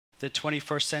the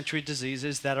 21st century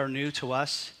diseases that are new to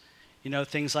us,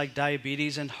 things like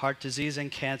diabetes and heart disease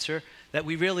and cancer that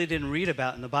we really didn't read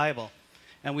about in the Bible.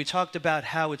 And we talked about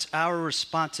how it's our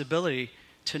responsibility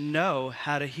to know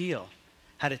how to heal,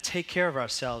 how to take care of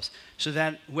ourselves, so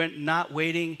that we're not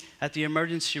waiting at the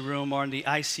emergency room or in the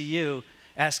ICU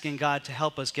asking God to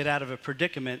help us get out of a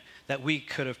predicament that we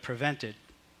could have prevented.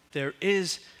 There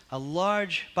is a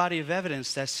large body of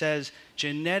evidence that says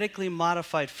genetically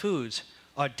modified foods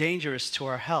are dangerous to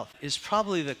our health. Is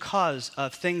probably the cause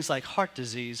of things like heart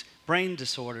disease, brain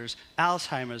disorders,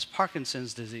 Alzheimer's,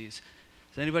 Parkinson's disease.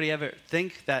 Does anybody ever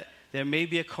think that there may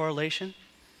be a correlation?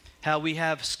 How we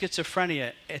have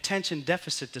schizophrenia, attention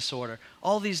deficit disorder,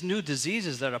 all these new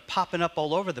diseases that are popping up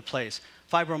all over the place,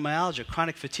 fibromyalgia,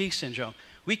 chronic fatigue syndrome.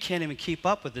 We can't even keep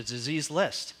up with the disease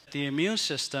list. The immune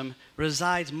system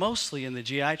resides mostly in the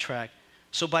GI tract,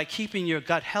 so by keeping your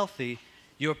gut healthy,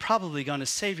 you're probably going to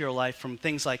save your life from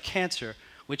things like cancer,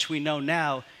 which we know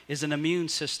now is an immune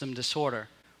system disorder.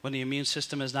 When the immune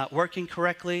system is not working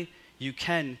correctly, you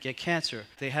can get cancer.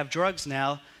 They have drugs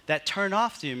now that turn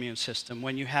off the immune system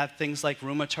when you have things like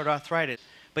rheumatoid arthritis.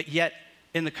 But yet,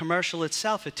 in the commercial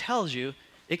itself, it tells you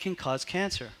it can cause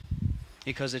cancer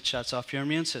because it shuts off your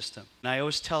immune system. And I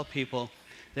always tell people,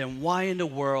 then why in the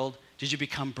world did you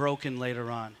become broken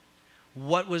later on?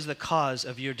 What was the cause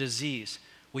of your disease?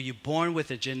 Were you born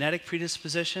with a genetic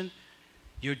predisposition?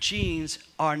 Your genes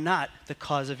are not the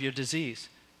cause of your disease.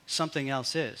 Something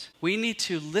else is. We need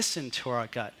to listen to our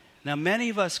gut. Now, many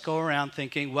of us go around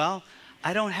thinking, well,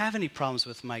 I don't have any problems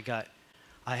with my gut.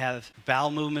 I have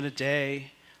bowel movement a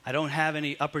day. I don't have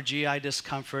any upper GI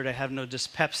discomfort. I have no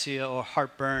dyspepsia or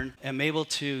heartburn. I'm able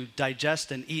to digest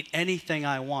and eat anything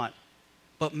I want.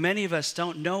 But many of us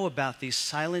don't know about these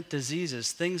silent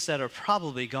diseases, things that are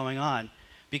probably going on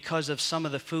because of some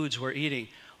of the foods we're eating,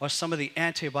 or some of the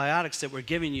antibiotics that we're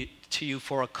giving to you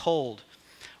for a cold,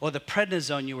 or the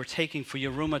prednisone you were taking for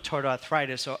your rheumatoid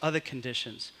arthritis or other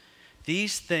conditions.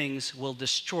 These things will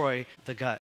destroy the gut.